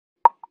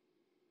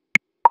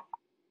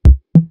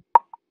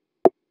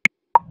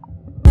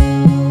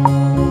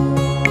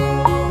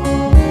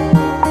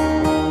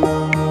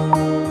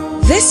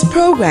This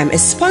program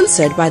is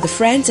sponsored by the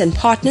friends and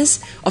partners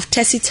of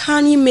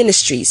TANYI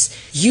Ministries.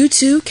 You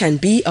too can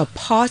be a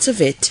part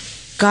of it.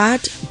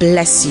 God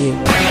bless you.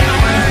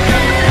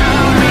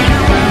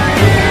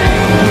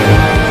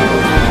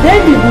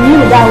 David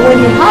knew that when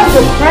he has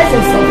the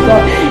presence of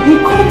God, he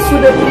comes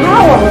with the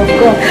power of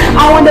God.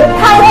 And when the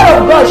power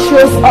of God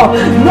shows up,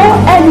 no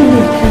enemy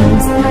can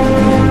withstand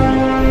him.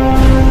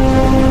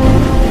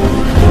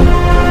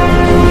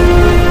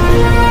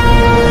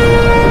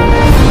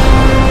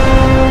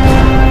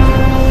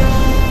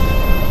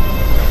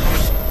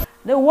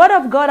 The Word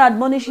of God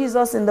admonishes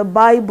us in the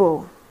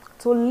Bible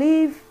to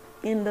live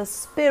in the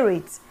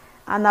Spirit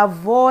and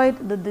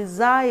avoid the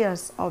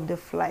desires of the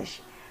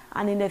flesh.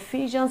 And in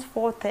Ephesians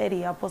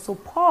 4:30, Apostle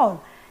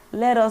Paul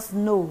let us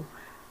know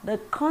the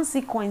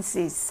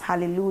consequences,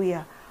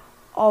 hallelujah,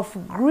 of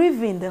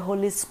grieving the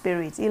Holy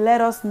Spirit. He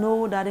let us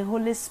know that the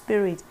Holy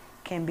Spirit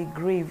can be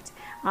grieved.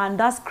 And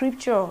that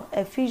scripture,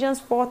 Ephesians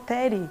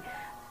 4:30,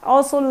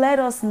 also let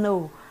us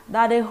know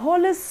that the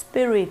Holy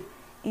Spirit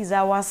is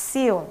our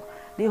seal.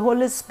 The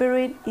Holy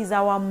Spirit is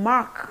our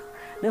mark.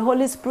 The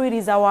Holy Spirit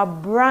is our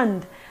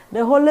brand.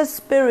 The Holy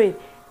Spirit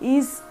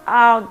is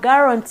our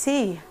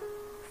guarantee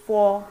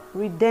for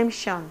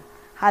redemption.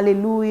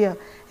 Hallelujah.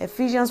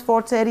 Ephesians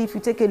 4:30, if you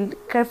take a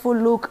careful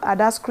look at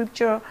that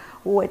scripture,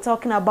 we were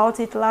talking about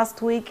it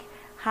last week,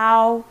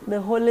 how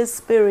the Holy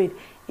Spirit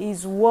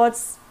is what,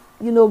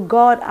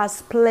 God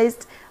has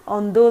placed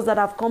on those that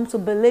have come to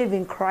believe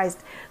in Christ.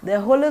 The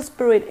Holy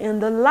Spirit in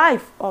the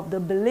life of the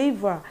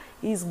believer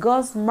is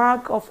God's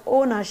mark of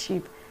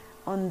ownership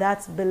on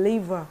that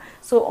believer.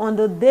 So on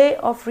the day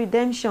of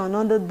redemption,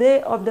 on the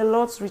day of the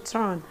Lord's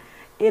return,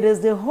 it is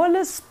the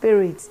Holy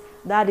Spirit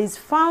that is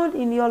found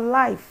in your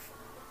life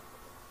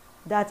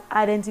that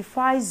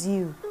identifies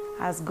you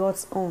as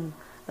God's own.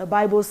 The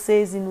Bible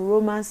says in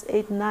Romans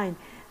 8:9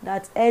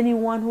 that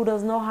anyone who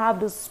does not have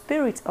the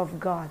Spirit of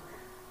God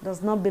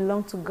does not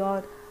belong to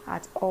God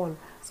at all.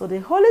 So the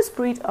Holy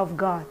Spirit of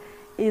God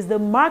is the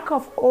mark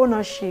of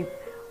ownership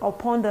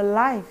upon the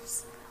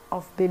lives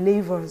of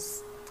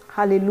believers.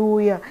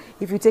 Hallelujah.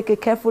 If you take a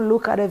careful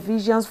look at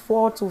Ephesians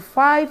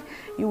 4-5,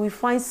 you will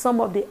find some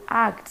of the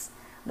acts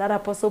that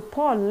Apostle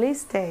Paul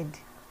listed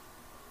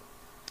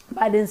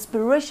by the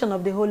inspiration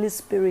of the Holy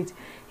Spirit.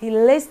 He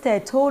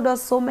told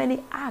us so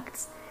many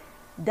acts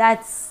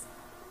that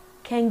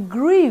can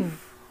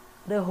grieve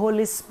the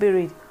Holy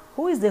Spirit.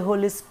 Who is the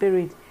Holy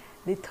Spirit?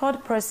 The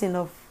third person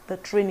of the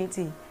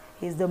Trinity.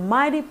 He's the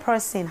mighty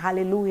person.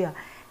 Hallelujah.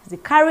 He's the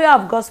carrier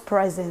of God's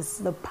presence,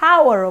 the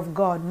power of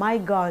God. My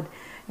God,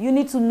 you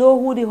need to know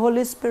who the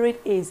Holy Spirit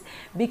is,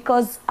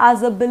 because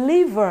as a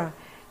believer,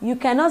 you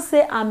cannot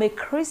say, I'm a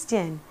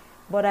Christian,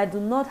 but I do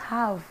not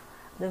have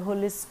the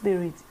Holy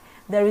Spirit.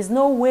 There is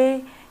no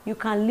way you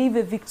can live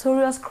a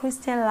victorious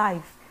Christian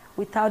life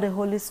without the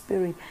Holy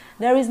Spirit.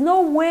 There is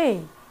no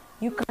way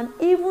you can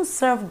even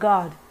serve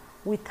God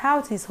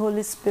without His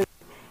Holy Spirit.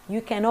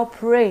 You cannot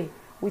pray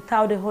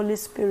without the Holy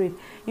Spirit.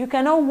 You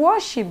cannot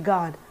worship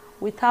God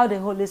without the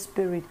Holy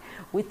Spirit.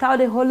 Without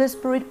the Holy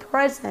Spirit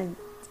present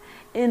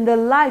in the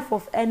life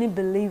of any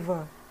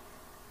believer,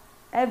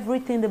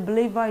 everything the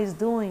believer is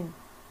doing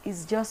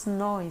is just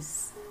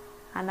noise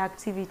and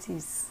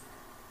activities.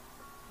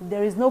 If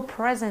there is no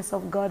presence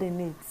of God in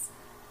it,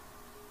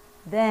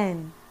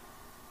 then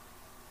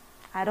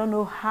I don't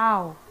know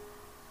how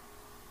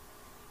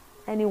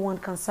anyone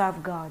can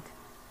serve God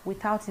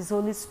without His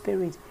Holy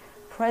Spirit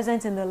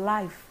present in the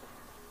life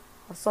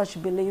of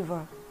such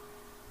believer.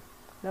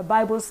 The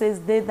Bible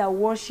says they that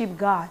worship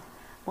God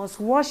must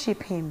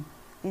worship Him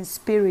in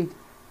spirit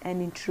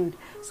and in truth.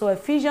 So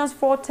Ephesians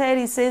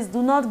 4:30 says,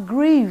 do not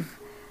grieve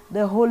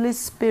the Holy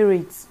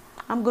Spirit.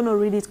 I'm going to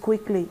read it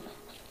quickly.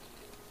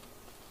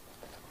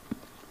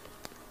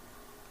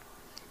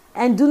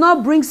 And do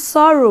not bring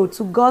sorrow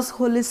to God's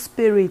Holy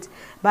Spirit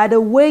by the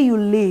way you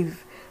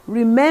live.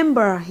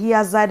 Remember, He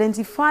has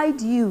identified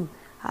you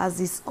as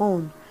His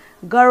own,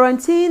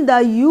 guaranteeing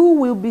that you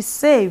will be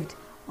saved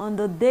on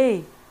the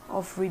day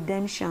of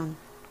redemption.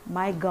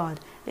 My God,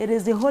 it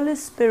is the Holy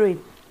Spirit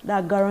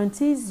that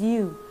guarantees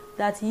you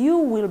that you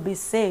will be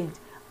saved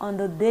on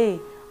the day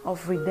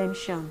of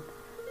redemption.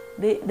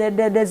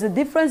 There's a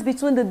difference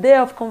between the day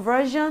of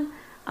conversion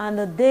and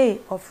the day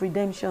of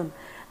redemption.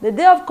 The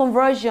day of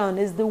conversion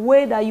is the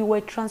way that you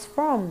were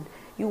transformed,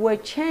 you were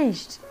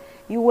changed,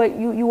 you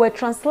were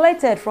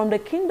translated from the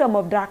kingdom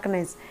of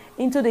darkness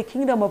into the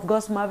kingdom of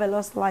God's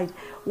marvelous light.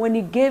 When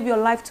you gave your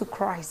life to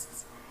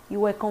Christ, you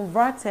were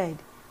converted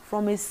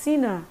from a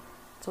sinner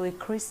to a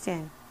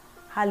Christian.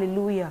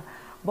 Hallelujah.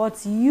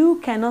 But you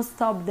cannot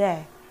stop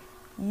there.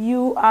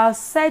 You are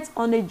set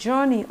on a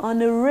journey,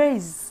 on a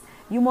race.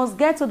 You must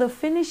get to the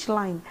finish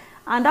line.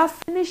 And that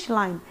finish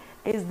line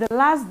is the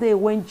last day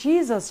when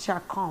Jesus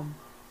shall come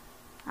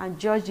and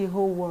judge the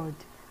whole world.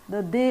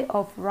 The day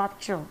of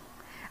rapture.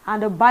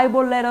 And the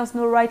Bible let us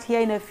know right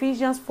here in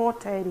Ephesians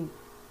 4:30.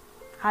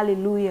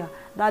 Hallelujah.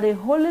 That the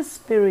Holy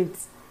Spirit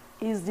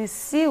is the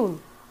seal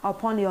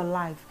upon your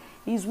life.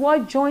 Is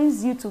what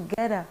joins you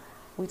together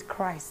with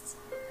Christ.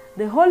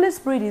 The Holy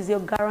Spirit is your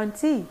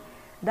guarantee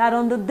that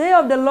on the day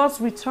of the Lord's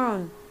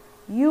return,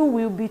 you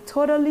will be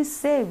totally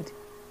saved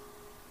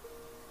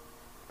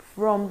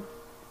from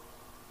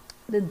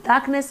the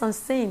darkness and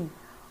sin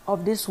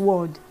of this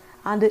world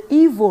and the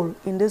evil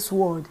in this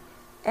world.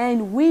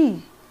 And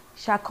we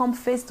shall come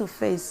face to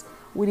face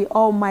with the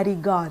Almighty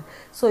God.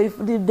 So if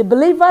the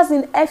believers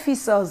in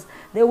Ephesus,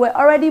 they were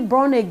already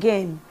born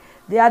again.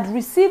 They had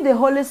received the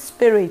Holy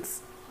Spirit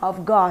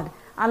of God.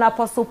 And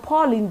Apostle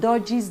Paul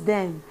indulges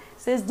them.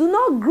 Says, do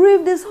not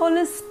grieve this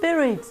Holy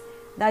Spirit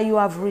that you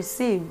have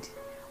received.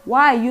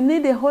 Why? You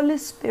need the Holy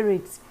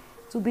Spirit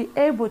to be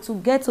able to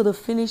get to the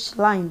finish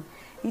line.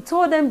 He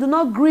told them, do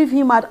not grieve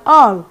him at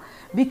all,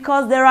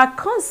 because there are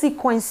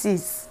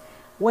consequences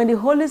when the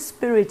Holy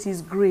Spirit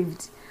is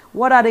grieved.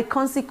 What are the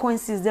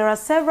consequences? There are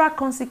several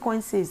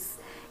consequences.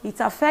 It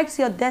affects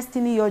your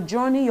destiny, your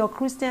journey, your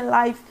Christian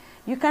life.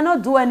 You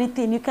cannot do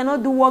anything. You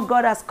cannot do what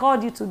God has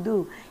called you to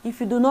do if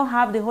you do not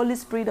have the Holy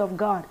Spirit of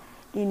God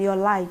in your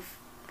life.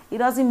 It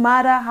doesn't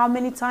matter how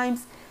many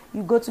times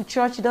you go to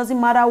church. It doesn't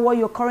matter what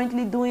you're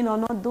currently doing or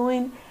not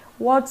doing.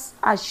 What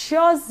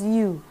assures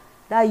you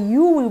that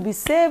you will be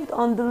saved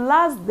on the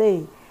last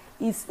day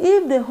is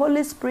if the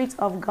Holy Spirit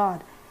of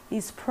God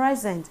is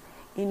present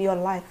in your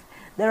life.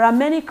 There are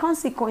many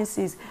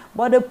consequences,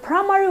 but the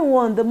primary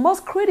one, the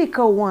most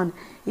critical one,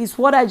 is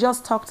what I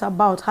just talked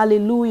about.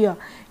 Hallelujah.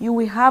 You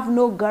will have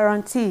no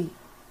guarantee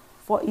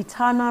for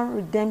eternal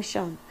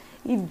redemption.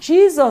 If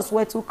Jesus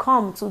were to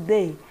come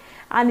today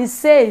and he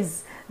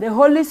says, the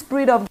Holy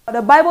Spirit of God,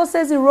 the Bible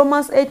says in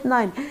Romans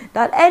 8:9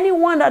 that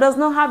anyone that does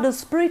not have the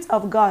Spirit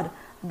of God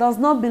does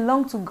not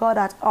belong to God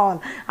at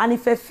all. And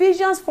if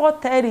Ephesians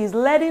 4:30 is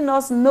letting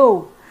us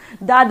know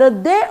that the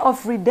day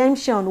of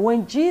redemption,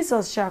 when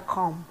Jesus shall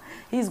come,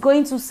 he's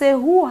going to say,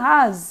 who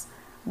has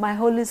my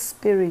Holy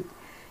Spirit?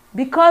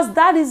 Because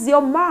that is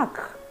your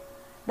mark.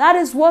 That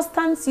is what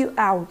stands you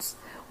out.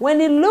 When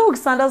he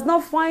looks and does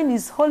not find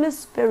his Holy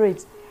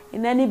Spirit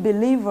in any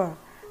believer,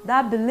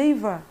 that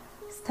believer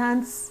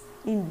stands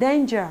in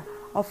danger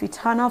of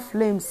eternal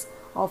flames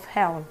of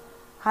hell.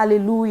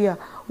 Hallelujah.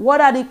 What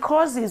are the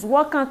causes?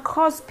 What can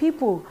cause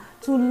people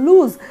to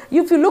lose?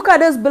 If you look at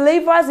those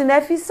believers in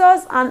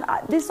Ephesus, and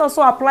this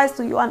also applies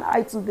to you and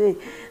I today,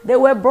 they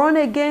were born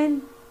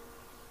again.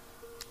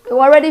 They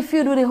were already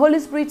filled with the Holy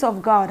Spirit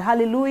of God.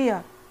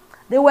 Hallelujah.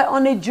 They were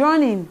on a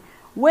journey,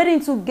 waiting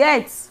to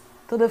get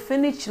to the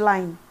finish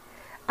line.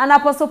 And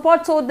Apostle Paul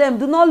told them,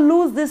 do not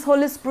lose this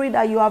Holy Spirit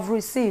that you have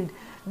received.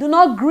 Do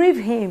not grieve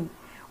him.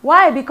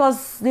 Why?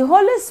 Because the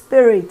Holy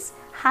Spirit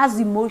has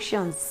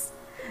emotions.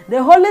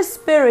 The Holy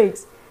Spirit,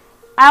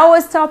 I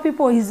always tell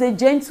people, he's a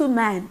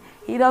gentleman.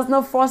 He does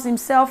not force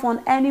himself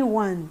on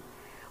anyone.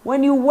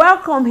 When you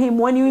welcome him,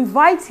 when you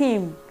invite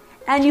him,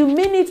 and you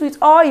mean it with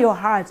all your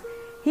heart,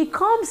 he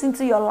comes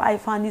into your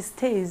life and he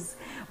stays.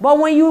 But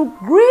when you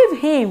grieve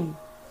him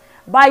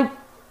by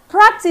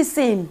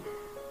practicing,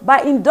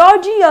 by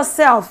indulging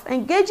yourself,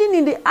 engaging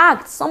in the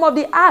acts, some of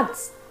the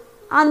acts,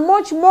 and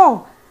much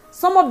more,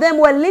 some of them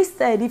were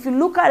listed. If you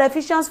look at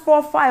Ephesians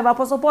 4:5,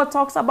 Apostle Paul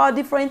talks about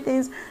different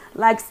things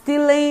like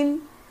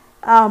stealing,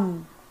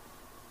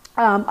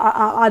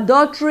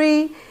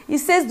 adultery. He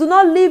says, do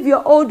not live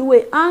your old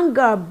way,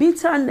 anger,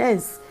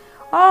 bitterness,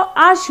 all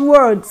harsh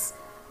words,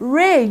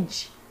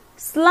 rage,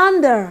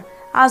 slander,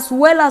 as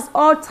well as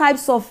all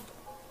types of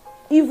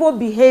evil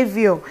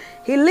behavior.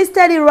 He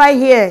listed it right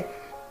here,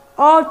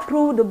 all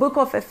through the book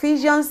of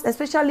Ephesians,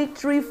 especially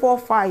 3, 4,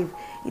 5.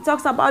 He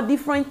talks about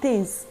different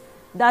things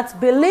that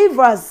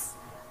believers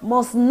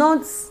must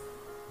not,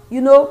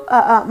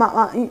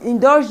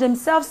 indulge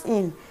themselves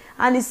in.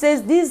 And he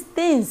says these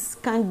things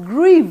can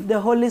grieve the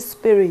Holy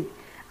Spirit.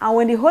 And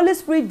when the Holy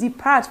Spirit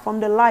departs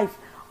from the life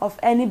of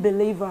any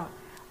believer,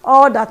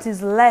 all that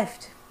is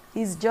left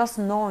is just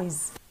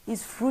noise,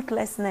 is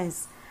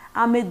fruitlessness.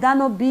 And may that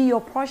not be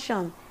your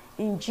portion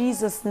in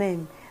Jesus'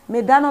 name.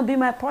 May that not be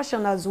my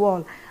portion as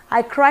well.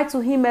 I cry to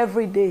him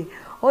every day.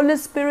 Holy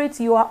Spirit,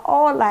 you are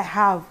all I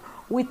have.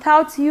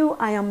 Without you,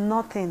 I am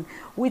nothing.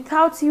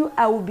 Without you,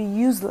 I will be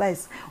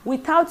useless.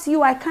 Without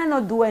you, I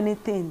cannot do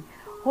anything.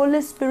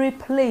 Holy Spirit,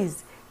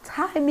 please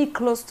tie me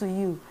close to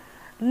you.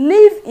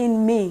 Live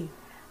in me.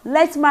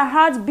 Let my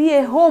heart be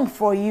a home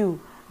for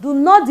you. Do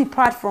not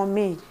depart from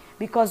me,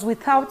 because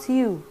without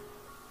you,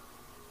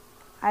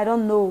 I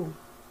don't know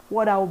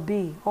what I'll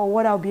be or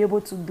what I'll be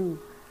able to do.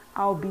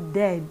 I'll be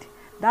dead.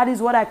 That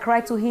is what I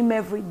cry to him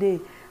every day.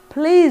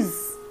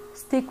 Please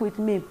stick with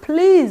me.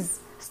 Please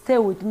stay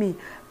with me.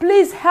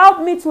 Please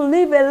help me to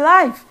live a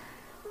life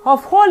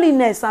of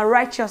holiness and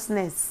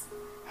righteousness.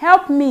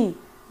 Help me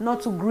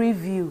not to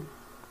grieve you.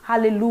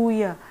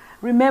 Hallelujah.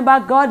 Remember,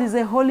 God is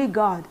a holy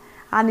God,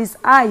 and his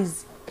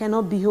eyes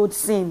cannot behold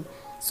sin.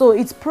 So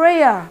it's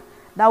prayer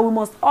that we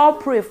must all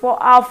pray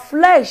for our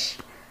flesh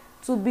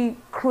to be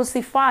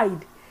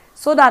crucified,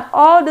 so that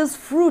all this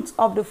fruit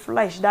of the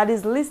flesh that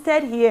is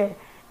listed here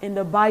in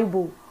the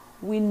Bible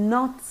will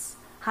not,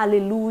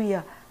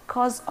 hallelujah,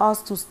 cause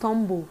us to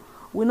stumble,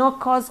 will not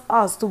cause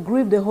us to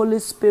grieve the Holy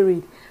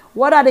Spirit.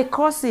 What are the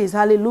causes?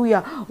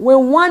 Hallelujah.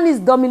 When one is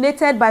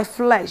dominated by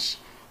flesh,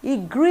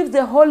 It grieves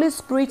the Holy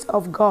Spirit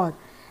of God,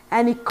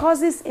 and it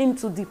causes him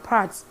to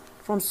depart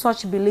from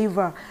such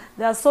believer.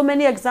 There are so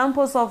many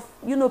examples of,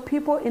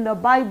 people in the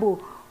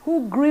Bible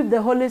who grieve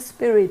the Holy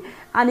Spirit.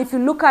 And if you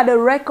look at the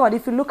record,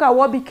 if you look at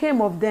what became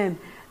of them,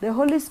 the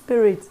Holy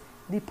Spirit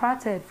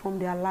departed from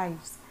their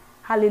lives.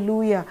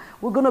 Hallelujah.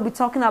 We're going to be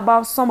talking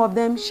about some of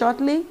them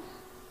shortly.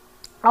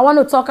 I want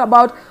to talk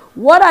about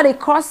what are the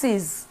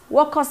causes.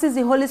 What causes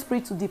the Holy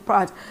Spirit to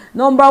depart?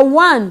 Number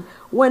one,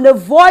 when the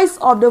voice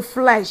of the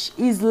flesh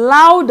is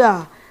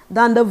louder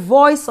than the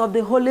voice of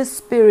the Holy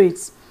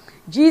Spirit.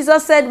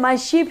 Jesus said, my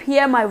sheep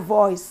hear my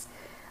voice,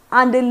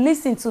 and they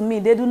listen to me.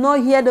 They do not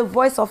hear the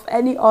voice of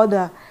any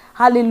other.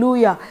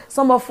 Hallelujah.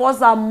 Some of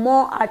us are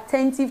more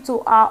attentive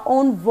to our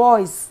own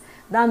voice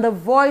than the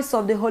voice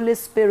of the Holy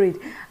Spirit.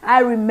 I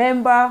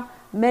remember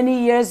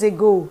many years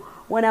ago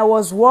when I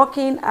was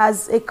working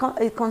as a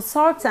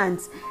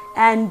consultant,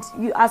 and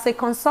as a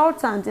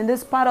consultant in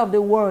this part of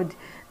the world,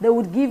 they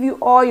would give you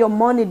all your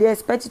money. They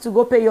expect you to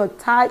go pay your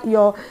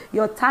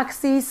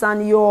taxes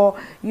and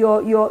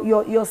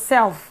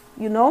yourself.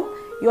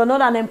 You're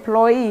not an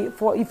employee.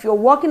 If you're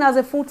working as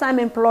a full-time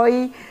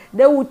employee,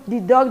 they would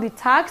deduct the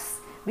tax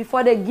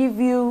before they give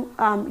you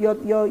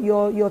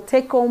your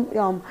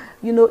take-home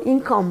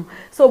income.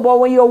 But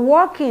when you're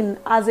working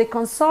as a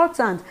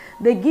consultant,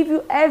 they give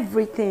you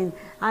everything,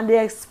 and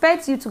they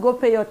expect you to go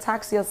pay your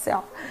tax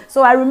yourself.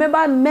 So I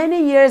remember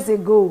many years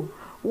ago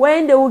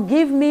when they would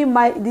give me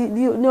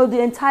the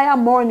entire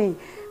money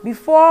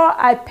before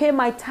I pay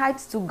my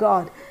tithes to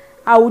God,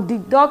 I would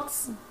deduct,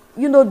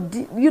 do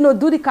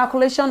the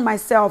calculation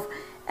myself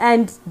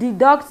and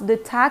deduct the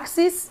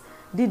taxes,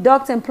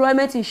 deduct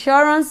employment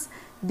insurance,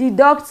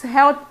 deduct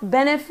health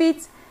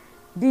benefits,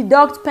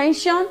 deduct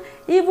pension.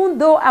 Even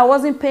though I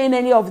wasn't paying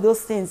any of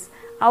those things,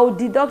 I would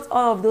deduct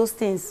all of those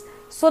things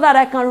so that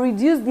I can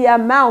reduce the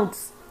amount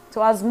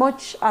to as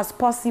much as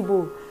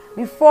possible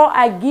before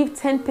I give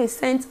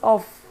 10%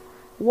 of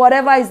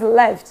whatever is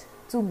left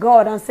to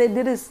God and say,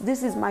 this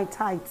is my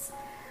tithes.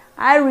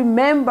 I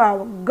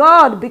remember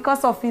God,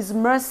 because of his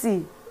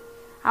mercy,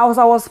 I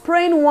was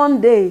praying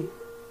one day.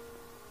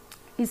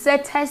 He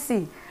said,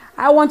 TESSY,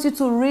 I want you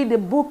to read the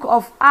book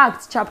of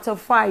Acts chapter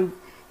 5.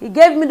 He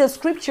gave me the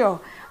scripture.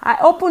 I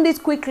opened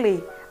it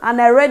quickly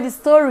and I read the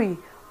story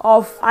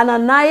of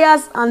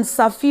Ananias and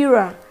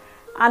Sapphira.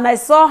 And I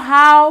saw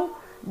how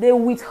they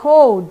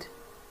withhold,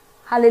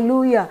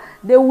 hallelujah,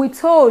 they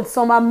withhold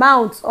some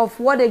amount of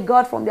what they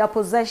got from their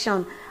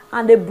possession,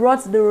 and they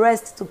brought the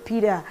rest to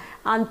Peter.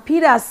 And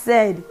Peter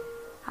said,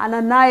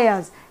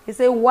 Ananias, he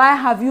said, why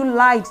have you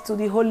lied to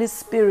the Holy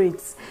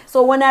Spirit?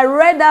 So when I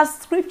read that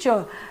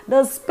scripture,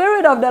 the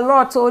Spirit of the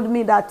Lord told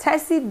me that,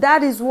 TESSY,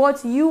 that is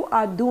what you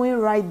are doing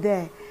right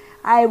there.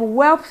 I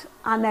wept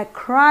and I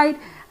cried.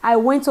 I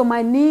went on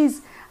my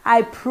knees.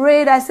 I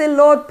prayed. I said,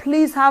 Lord,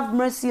 please have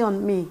mercy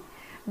on me.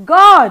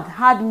 God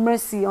had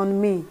mercy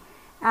on me.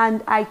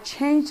 And I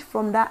changed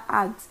from that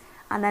act,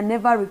 and I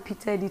never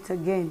repeated it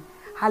again.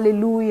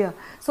 Hallelujah.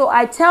 So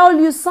I tell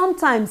you,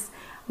 sometimes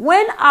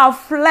when our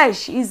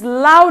flesh is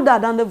louder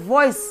than the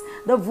voice,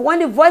 when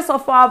the voice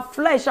of our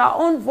flesh, our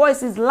own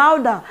voice is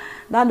louder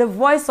than the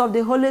voice of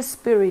the Holy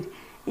Spirit,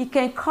 it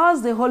can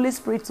cause the Holy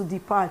Spirit to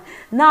depart.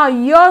 Now,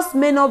 yours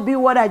may not be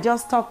what I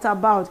just talked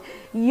about.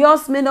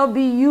 Yours may not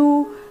be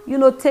you,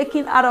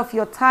 taking out of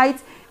your tithe,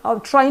 or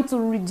trying to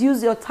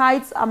reduce your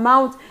tithe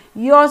amount.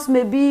 Yours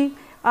may be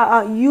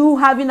you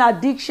having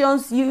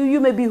addictions. You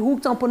may be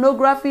hooked on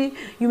pornography.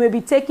 You may be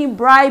taking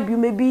bribe. You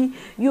may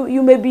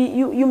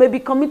be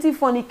committing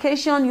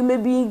fornication. You may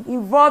be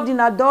involved in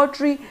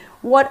adultery.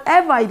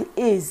 Whatever it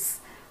is,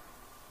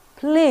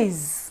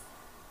 please,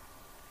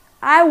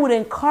 I would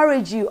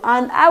encourage you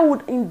and I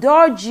would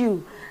indulge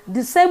you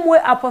the same way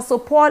Apostle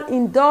Paul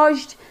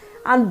indulged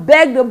and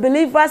begged the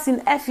believers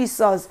in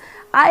Ephesus.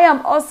 I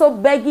am also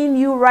begging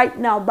you right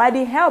now, by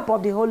the help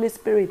of the Holy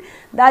Spirit,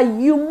 that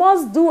you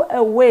must do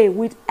away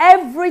with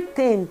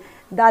everything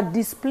that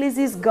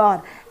displeases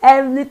God,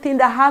 anything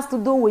that has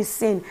to do with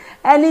sin,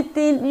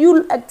 anything.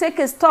 You take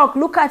a stock,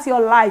 look at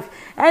your life,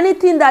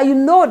 anything that you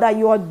know that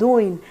you are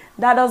doing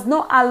that does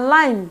not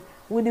align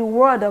with the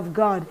word of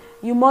God,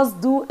 you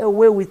must do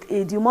away with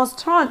it. You must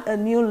turn a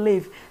new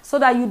leaf so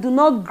that you do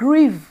not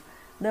grieve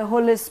the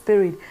Holy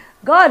Spirit.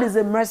 God is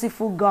a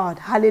merciful God.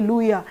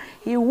 Hallelujah.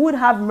 He would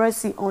have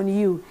mercy on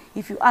you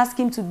if you ask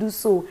him to do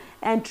so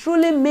and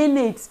truly mean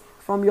it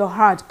from your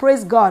heart.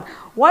 Praise God.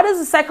 What is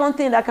the second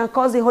thing that can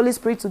cause the Holy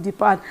Spirit to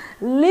depart?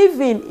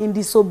 Living in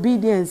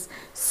disobedience.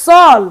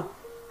 Saul,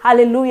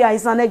 hallelujah,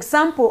 is an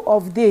example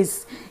of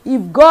this.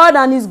 If God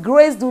and his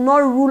grace do not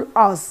rule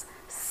us,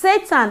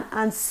 Satan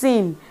and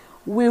sin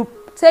will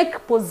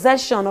take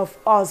possession of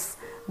us.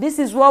 This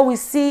is what we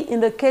see in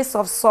the case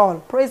of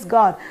Saul. Praise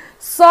God.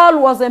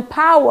 Saul was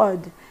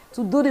empowered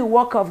to do the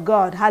work of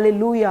God.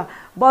 Hallelujah.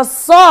 But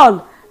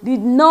Saul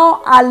did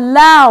not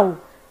allow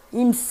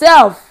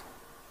himself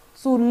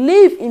to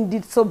live in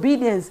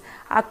disobedience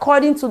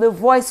according to the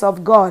voice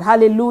of God.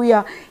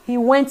 Hallelujah. He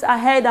went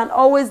ahead and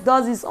always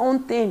does his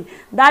own thing.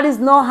 That is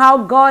not how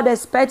God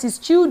expects his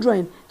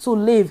children to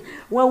live.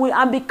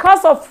 And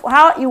because of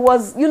how he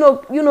was,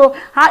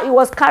 how he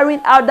was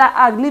carrying out that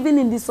act, living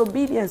in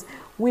disobedience,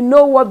 we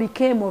know what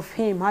became of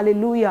him.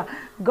 Hallelujah.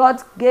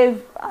 God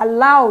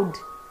allowed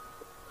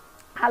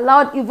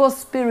evil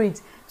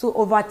spirits to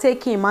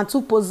overtake him and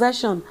took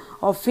possession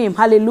of him.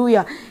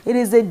 Hallelujah. It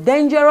is a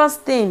dangerous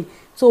thing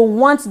to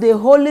want the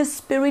Holy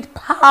Spirit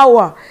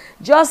power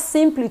just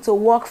simply to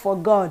work for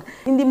God.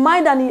 In the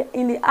mind and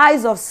in the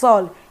eyes of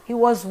Saul, he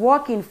was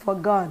working for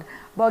God.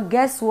 But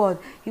guess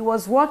what? He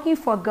was working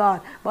for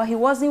God, but he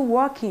wasn't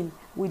working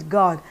with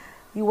God.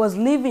 He was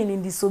living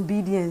in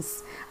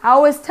disobedience. I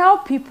always tell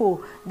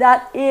people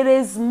that it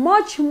is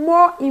much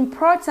more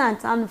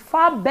important and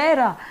far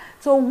better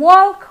to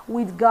walk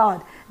with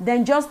God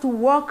than just to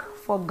work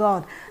for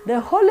God.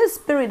 The Holy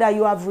Spirit that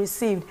you have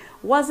received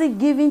wasn't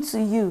given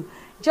to you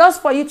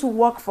just for you to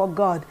work for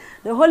God.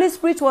 The Holy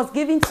Spirit was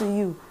given to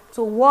you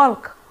to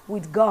walk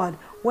with God.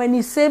 When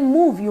He say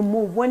move, you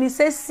move. When He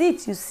say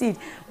sit, you sit.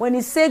 When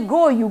He say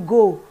go, you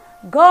go.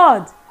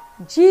 God,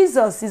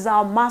 Jesus is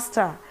our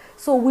master.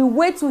 So we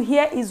wait to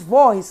hear His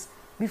voice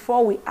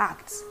before we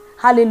act.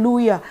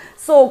 Hallelujah.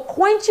 So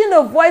quenching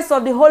the voice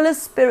of the Holy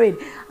Spirit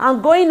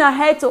and going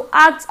ahead to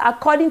act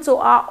according to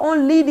our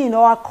own leading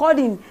or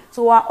according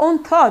to our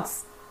own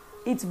thoughts,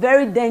 it's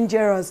very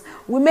dangerous.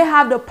 We may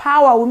have the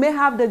power, we may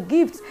have the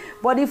gifts,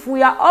 but if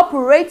we are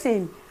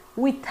operating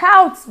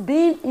without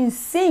being in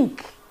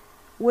sync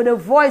with the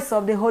voice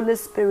of the Holy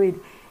Spirit,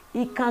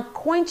 it can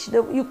quench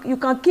you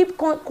can keep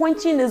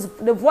quenching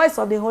the voice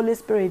of the Holy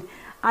Spirit,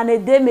 and a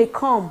day may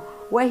come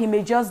where He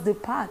may just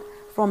depart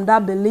from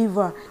that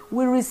believer.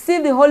 We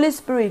receive the Holy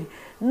Spirit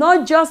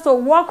not just to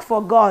work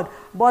for God,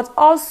 but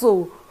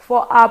also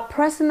for our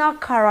personal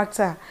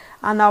character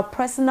and our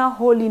personal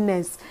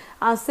holiness.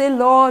 And say,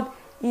 Lord,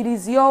 it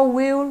is your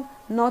will,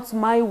 not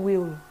my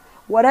will.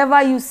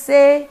 Whatever you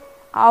say,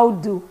 I'll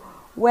do.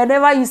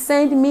 Wherever you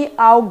send me,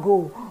 I'll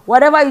go.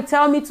 Whatever you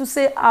tell me to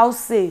say, I'll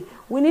say.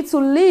 We need to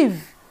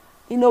live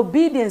in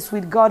obedience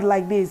with God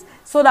like this,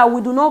 so that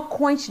we do not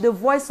quench the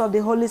voice of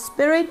the Holy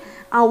Spirit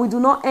and we do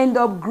not end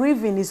up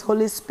grieving His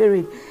Holy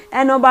Spirit.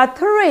 And number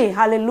 3,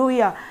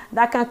 hallelujah,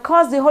 that can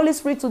cause the Holy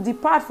Spirit to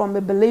depart from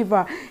the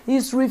believer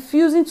is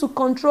refusing to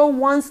control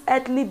one's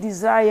earthly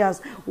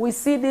desires. We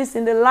see this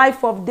in the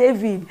life of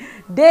David.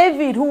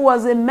 David, who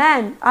was a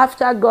man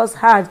after God's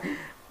heart,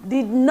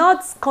 did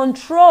not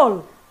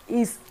control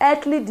his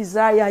earthly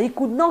desire. He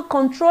could not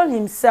control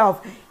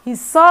himself. He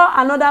saw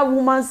another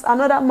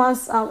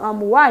man's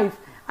wife,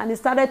 and he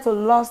started to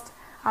lust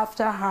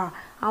after her.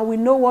 And we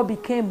know what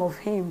became of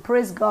him.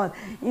 Praise God.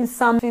 In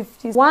Psalm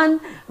 51,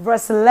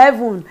 verse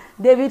 11,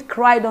 David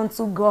cried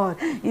unto God.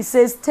 He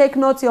says, take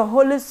not your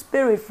Holy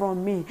Spirit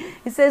from me.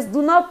 He says,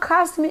 do not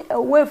cast me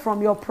away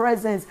from your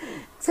presence.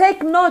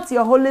 Take not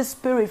your Holy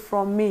Spirit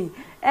from me.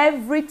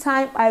 Every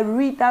time I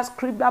read that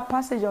script, that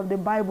passage of the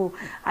Bible,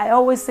 I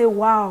always say,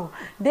 wow,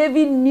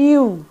 David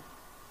knew.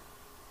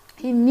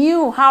 He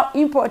knew how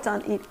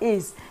important it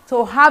is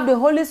to have the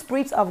Holy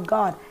Spirit of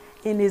God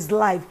in his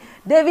life.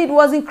 David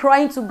wasn't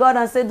crying to God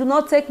and said, do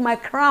not take my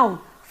crown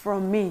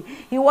from me.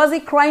 He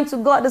wasn't crying to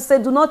God and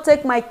said, do not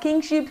take my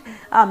kingship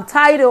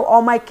title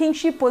or my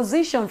kingship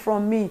position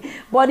from me.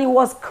 But he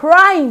was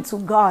crying to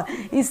God.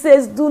 He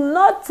says, do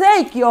not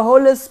take your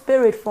Holy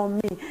Spirit from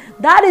me.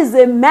 That is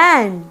a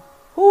man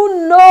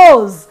who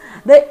knows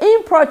the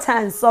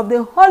importance of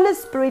the Holy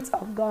Spirit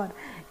of God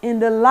in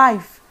the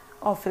life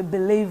of a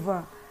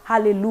believer.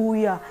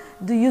 Hallelujah.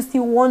 Do you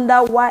still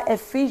wonder why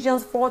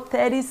Ephesians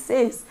 4:30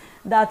 says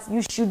that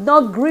you should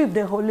not grieve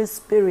the Holy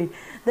Spirit?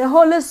 The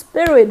Holy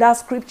Spirit, that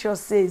scripture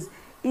says,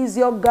 is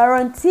your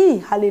guarantee,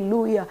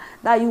 hallelujah,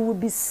 that you will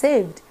be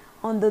saved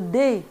on the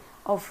day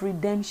of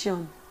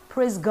redemption.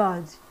 Praise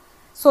God.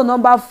 So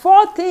number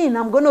 4 thing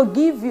I'm going to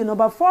give you,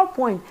 number 4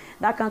 point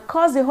that can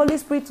cause the Holy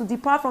Spirit to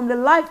depart from the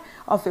life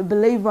of a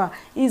believer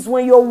is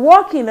when you're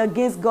walking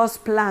against God's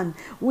plan.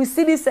 We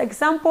see this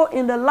example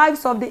in the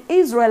lives of the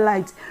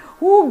Israelites,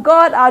 who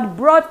God had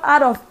brought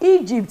out of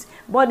Egypt,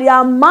 but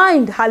their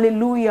mind,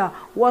 hallelujah,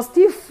 was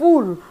still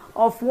full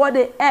of what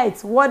they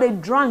ate, what they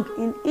drank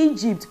in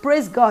Egypt.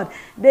 Praise God.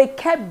 They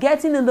kept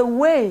getting in the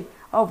way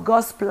of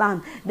God's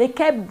plan. They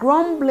kept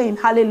grumbling,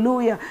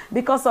 hallelujah,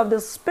 because of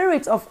the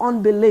spirit of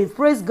unbelief.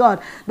 Praise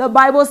God. The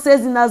Bible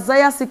says in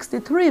Isaiah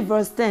 63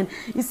 verse 10,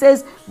 it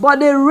says,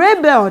 but they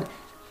rebelled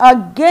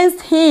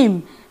against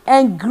Him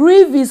and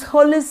grieved His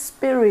Holy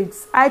Spirit.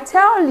 I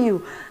tell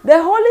you,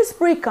 the Holy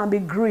Spirit can be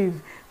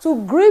grieved.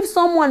 To grieve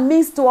someone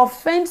means to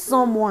offend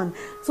someone,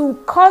 to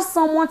cause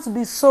someone to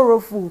be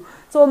sorrowful,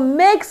 to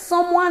make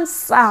someone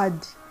sad.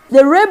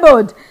 They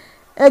rebelled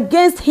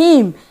against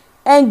Him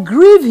and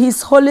grieve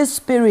His Holy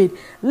Spirit.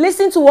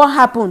 Listen to what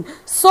happened.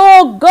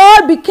 So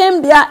God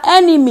became their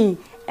enemy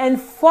and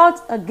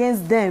fought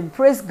against them.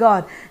 Praise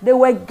God. They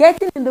were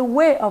getting in the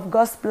way of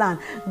God's plan.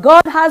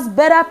 God has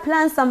better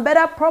plans and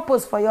better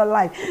purpose for your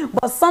life.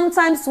 But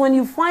sometimes when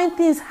you find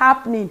things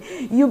happening,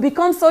 you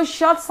become so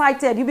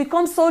short-sighted. You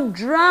become so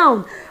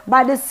drowned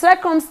by the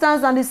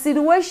circumstance and the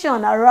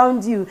situation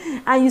around you.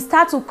 And you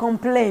start to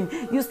complain.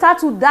 You start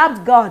to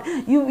doubt God.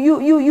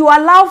 You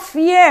allow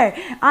fear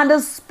and the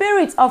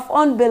spirit of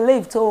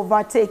unbelief to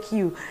overtake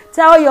you.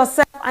 Tell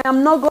yourself, I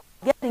am not going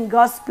to get in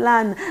God's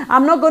plan.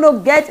 I'm not going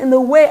to get in the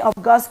way of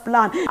God's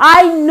plan.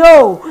 I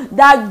know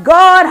that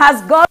God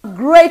has got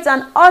great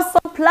and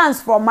awesome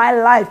plans for my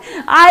life.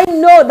 I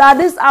know that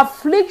these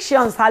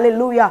afflictions,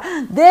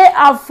 hallelujah, they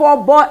are for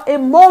but a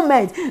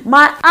moment.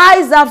 My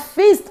eyes are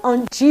fixed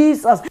on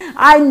Jesus.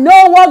 I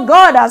know what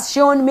God has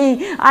shown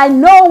me. I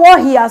know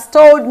what he has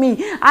told me.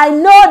 I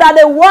know that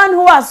the one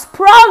who has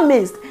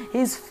promised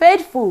is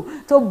faithful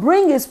to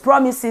bring his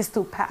promises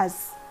to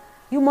pass.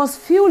 You must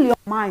fill your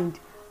mind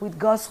with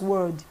God's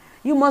word.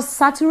 You must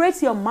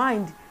saturate your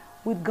mind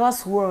with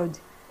God's word.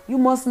 You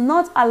must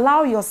not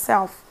allow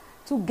yourself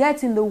to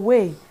get in the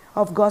way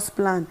of God's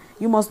plan.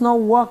 You must not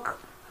work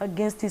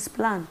against his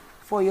plan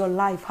for your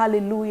life.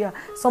 Hallelujah.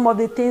 Some of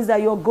the things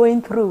that you're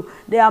going through,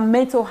 they are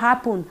meant to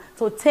happen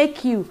to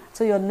take you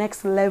to your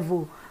next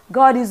level.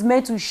 God is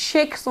meant to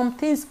shake some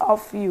things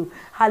off you.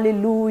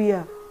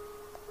 Hallelujah.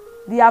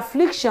 The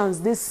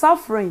afflictions, the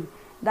suffering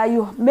that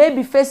you may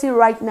be facing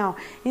right now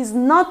is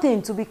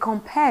nothing to be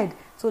compared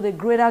to the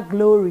greater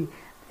glory,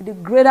 the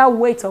greater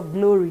weight of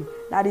glory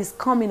that is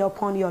coming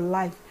upon your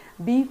life.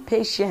 Be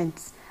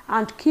patient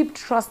and keep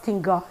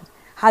trusting God.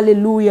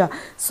 Hallelujah.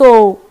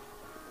 So,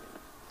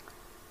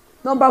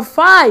 number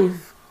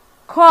 5,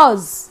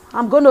 cause.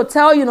 I'm going to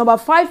tell you, number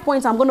 5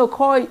 points I'm going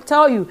to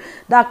tell you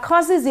that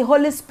causes the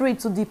Holy Spirit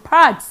to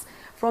depart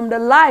from the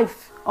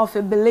life of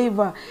a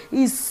believer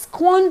is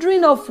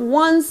squandering of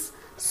one's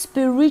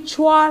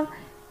spiritual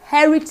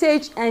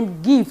heritage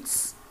and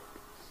gifts.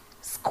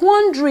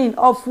 Squandering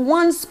of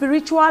one's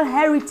spiritual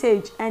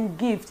heritage and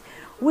gift.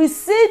 We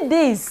see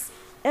this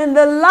in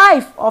the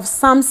life of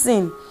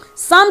Samson.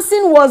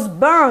 Samson was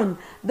born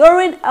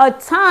during a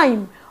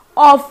time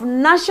of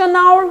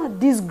national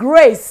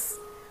disgrace,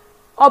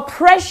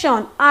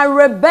 oppression, and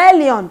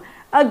rebellion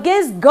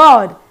against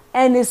God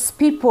and his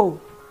people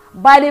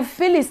by the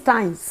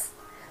Philistines.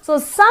 So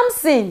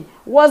Samson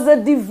was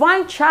a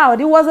divine child.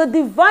 He was a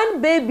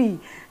divine baby,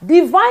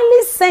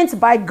 divinely sent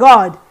by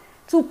God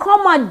to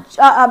come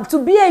and to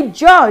be a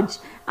judge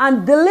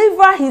and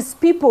deliver his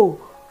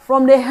people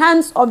from the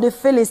hands of the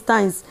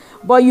Philistines.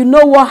 But you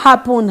know what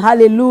happened,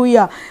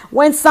 hallelujah.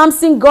 When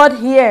Samson got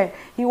here,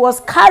 he was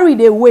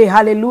carried away,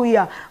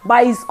 hallelujah,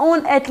 by his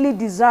own earthly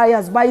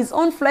desires, by his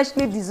own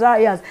fleshly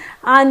desires.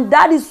 And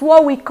that is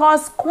what we call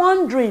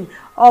squandering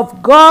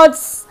of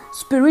God's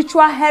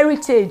spiritual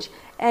heritage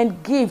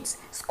and gifts.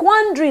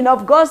 Squandering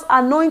of God's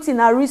anointing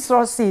and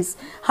resources.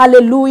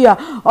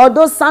 Hallelujah.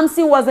 Although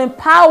Samson was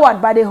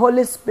empowered by the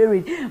Holy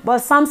Spirit, but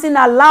Samson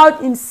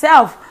allowed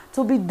himself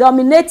to be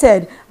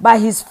dominated by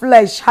his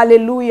flesh.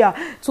 Hallelujah.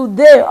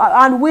 Today,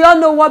 and we all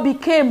know what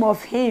became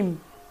of him.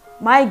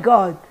 My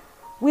God.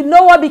 We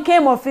know what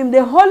became of him.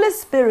 The Holy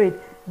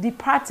Spirit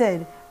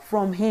departed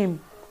from him.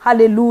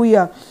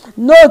 Hallelujah.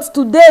 Note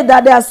today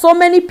that there are so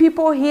many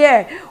people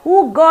here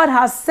who God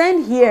has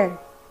sent here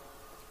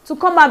to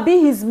come and be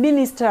his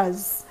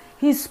ministers,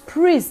 his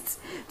priests,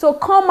 to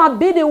come and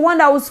be the one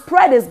that will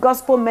spread his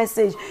gospel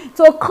message,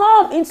 to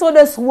come into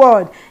this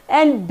world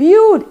and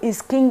build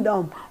his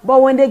kingdom.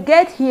 But when they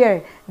get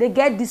here, they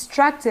get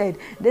distracted.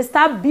 They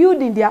start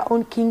building their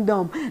own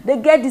kingdom. They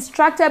get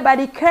distracted by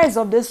the cares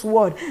of this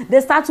world.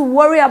 They start to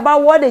worry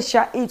about what they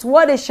shall eat,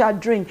 what they shall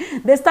drink.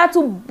 They start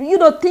to,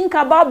 think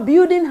about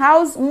building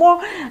house more,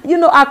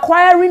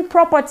 acquiring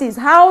properties,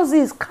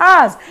 houses,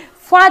 cars,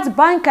 fat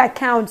bank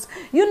accounts.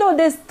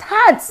 They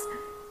start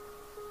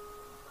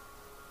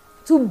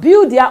to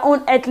build their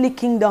own earthly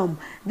kingdom.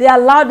 They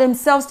allow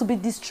themselves to be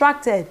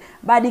distracted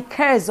by the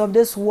cares of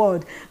this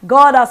world.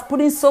 God has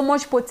put in so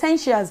much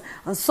potentials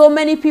on so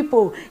many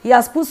people. He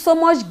has put so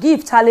much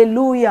gift,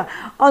 hallelujah,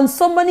 on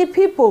so many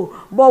people.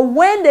 But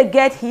when they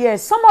get here,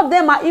 some of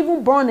them are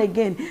even born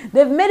again.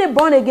 They've made a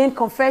born again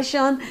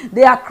confession.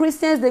 They are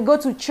Christians. They go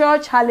to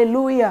church,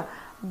 hallelujah.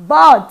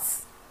 But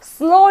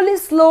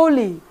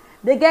slowly,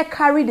 they get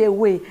carried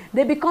away.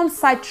 They become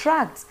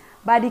sidetracked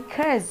by the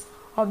cares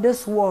of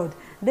this world.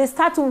 They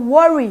start to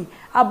worry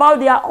about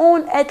their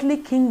own earthly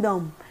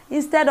kingdom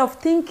instead of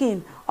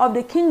thinking of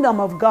the kingdom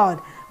of God,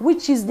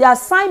 which is the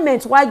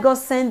assignment why God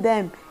sent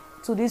them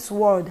to this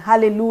world.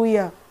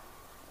 Hallelujah.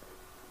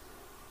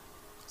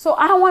 So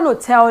I want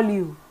to tell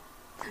you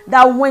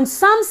that when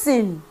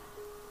Samson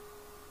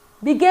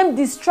became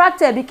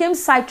distracted, became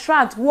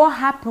sidetracked, what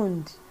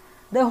happened?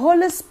 The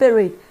Holy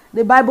Spirit,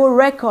 the Bible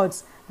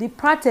records,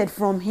 departed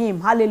from him.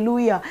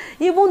 Hallelujah.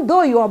 Even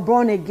though you are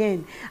born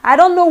again. I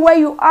don't know where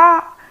you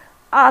are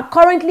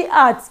currently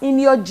at in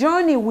your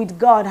journey with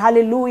God.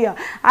 Hallelujah.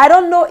 I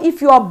don't know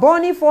if you are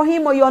burning for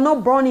him or you are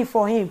not burning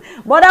for him.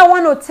 But I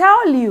want to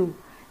tell you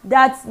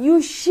that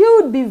you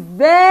should be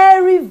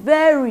very,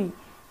 very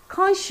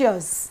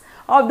conscious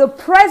of the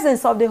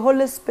presence of the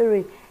Holy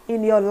Spirit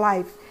in your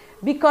life,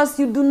 because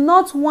you do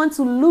not want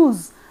to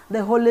lose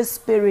the Holy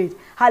Spirit.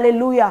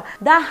 Hallelujah.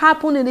 That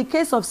happened in the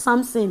case of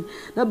Samson.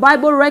 The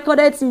Bible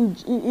recorded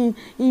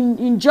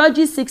in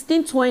Judges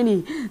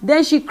 16:20.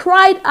 Then she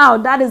cried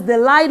out, that is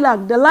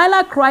Delilah.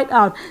 Delilah cried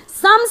out,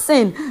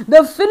 Samson,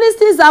 the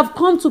Philistines have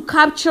come to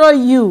capture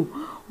you.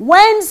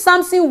 When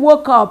Samson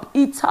woke up,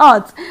 he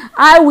thought,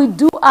 I will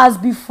do as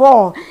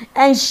before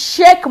and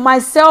shake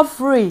myself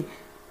free.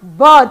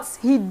 But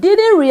he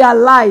didn't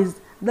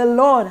realize the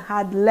Lord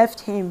had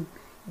left him.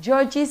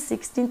 Judges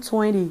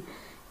 16:20.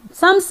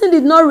 Samson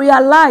did not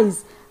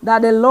realize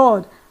that the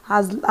Lord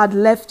had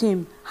left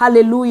him.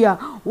 Hallelujah.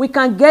 We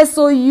can get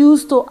so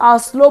used to our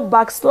slow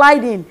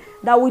backsliding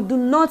that we do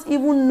not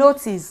even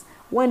notice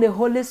when the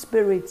Holy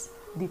Spirit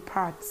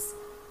departs.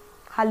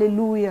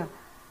 Hallelujah.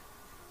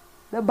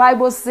 The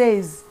Bible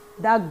says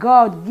that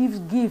God gives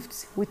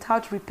gifts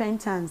without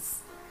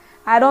repentance.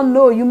 I don't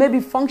know, you may be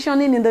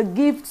functioning in the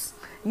gifts.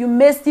 You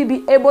may still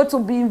be able to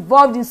be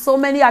involved in so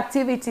many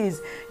activities.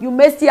 You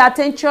may still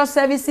attend church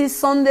services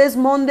Sundays,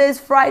 Mondays,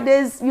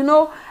 Fridays, you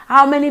know,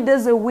 how many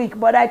days a week.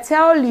 But I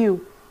tell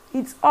you,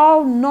 it's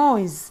all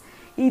noise.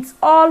 It's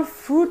all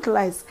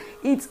fruitless.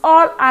 It's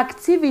all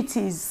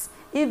activities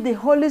if the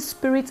Holy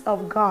Spirit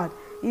of God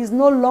is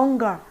no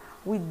longer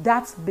with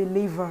that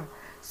believer.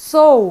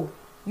 So,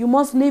 you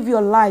must live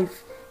your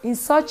life in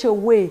such a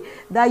way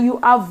that you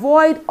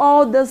avoid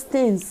all those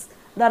things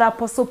that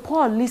Apostle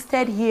Paul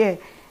listed here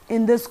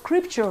in the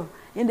scripture,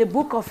 in the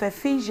book of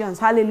Ephesians.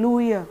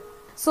 Hallelujah.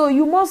 So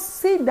you must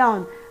sit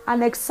down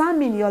and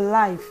examine your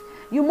life.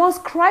 You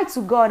must cry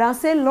to God and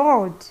say,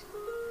 Lord,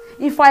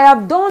 if I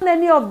have done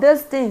any of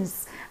these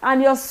things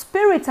and your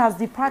spirit has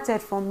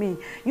departed from me,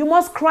 you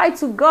must cry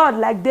to God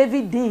like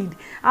David did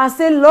and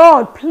say,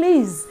 Lord,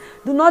 please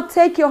do not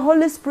take your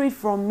Holy Spirit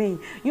from me.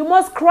 You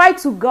must cry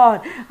to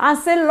God and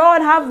say,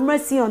 Lord, have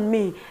mercy on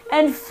me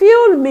and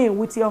fill me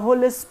with your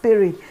Holy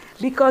Spirit,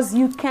 because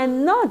you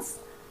cannot,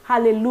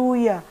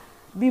 hallelujah,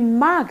 be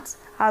marked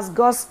as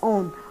God's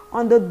own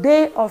on the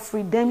day of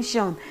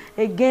redemption.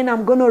 Again,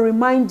 I'm going to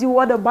remind you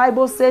what the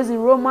Bible says in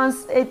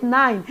Romans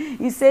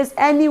 8:9. It says,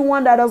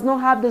 anyone that does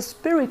not have the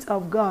Spirit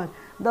of God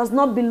does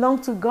not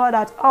belong to God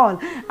at all.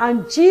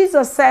 And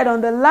Jesus said on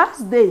the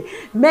last day,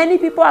 many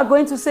people are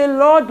going to say,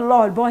 Lord,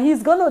 Lord, but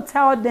he's going to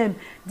tell them,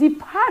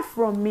 depart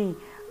from me,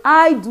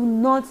 I do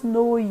not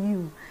know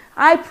you.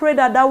 I pray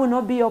that that will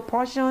not be your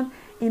portion.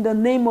 In the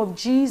name of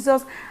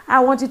Jesus,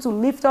 I want you to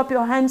lift up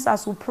your hands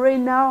as we pray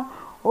now.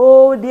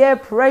 Oh, dear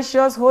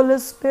precious Holy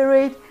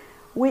Spirit,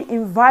 we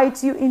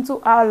invite you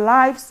into our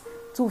lives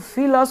to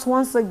fill us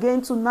once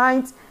again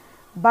tonight.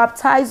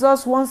 Baptize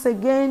us once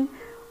again.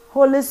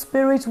 Holy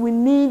Spirit, we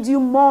need you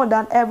more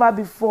than ever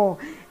before,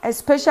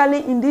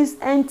 especially in these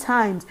end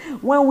times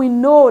when we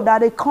know that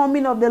the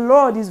coming of the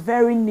Lord is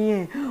very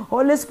near.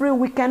 Holy Spirit,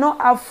 we cannot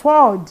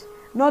afford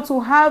not to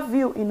have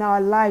you in our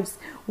lives.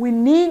 We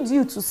need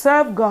you to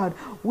serve God.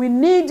 We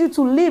need you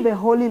to live a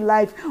holy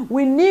life.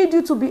 We need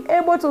you to be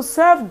able to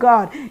serve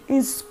God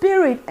in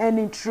spirit and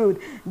in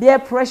truth. Dear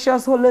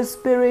precious Holy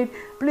Spirit,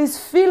 please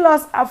fill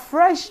us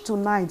afresh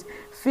tonight.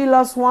 Fill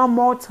us one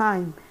more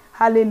time.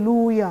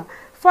 Hallelujah.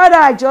 Father,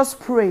 I just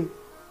pray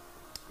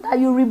that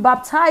you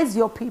rebaptize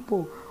your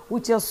people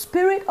with your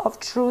spirit of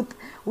truth,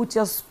 with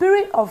your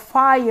spirit of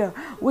fire,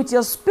 with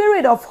your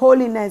spirit of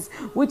holiness,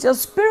 with your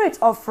spirit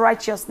of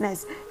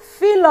righteousness.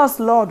 Fill us,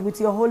 Lord, with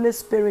your Holy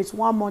Spirit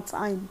one more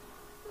time.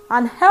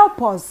 And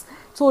help us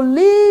to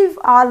live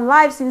our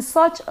lives in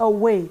such a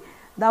way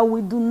that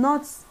we do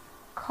not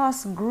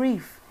cause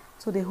grief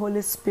to the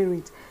Holy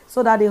Spirit,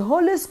 so that the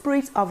Holy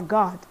Spirit of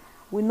God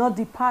will not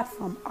depart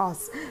from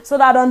us, so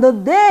that on the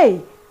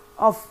day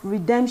of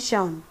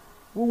redemption,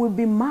 we will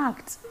be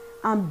marked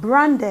and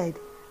branded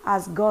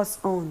as God's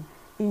own.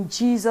 In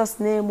Jesus'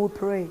 name we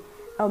pray.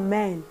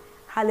 Amen.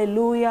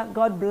 Hallelujah.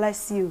 God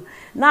bless you.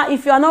 Now,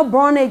 if you are not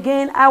born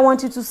again, I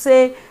want you to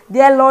say,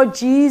 dear Lord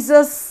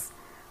Jesus,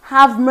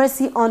 have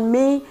mercy on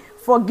me.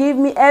 Forgive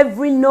me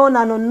every known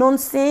and unknown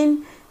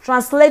sin.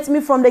 Translate me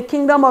from the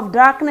kingdom of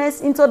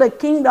darkness into the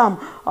kingdom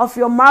of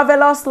your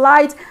marvelous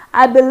light.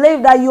 I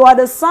believe that you are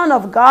the Son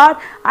of God.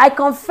 I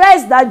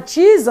confess that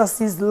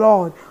Jesus is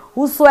Lord.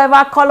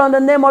 Whosoever call on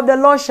the name of the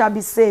Lord shall be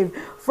saved.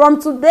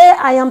 From today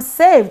I am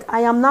saved.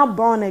 I am now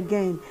born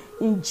again.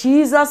 In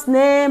Jesus'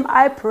 name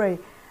I pray.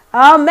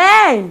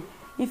 Amen.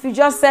 If you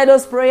just said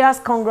those prayers,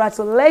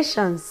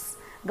 congratulations.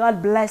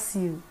 God bless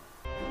you.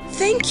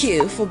 Thank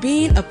you for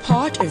being a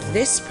part of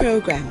this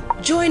program.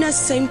 Join us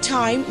same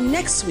time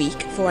next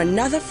week for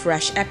another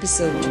fresh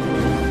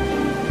episode.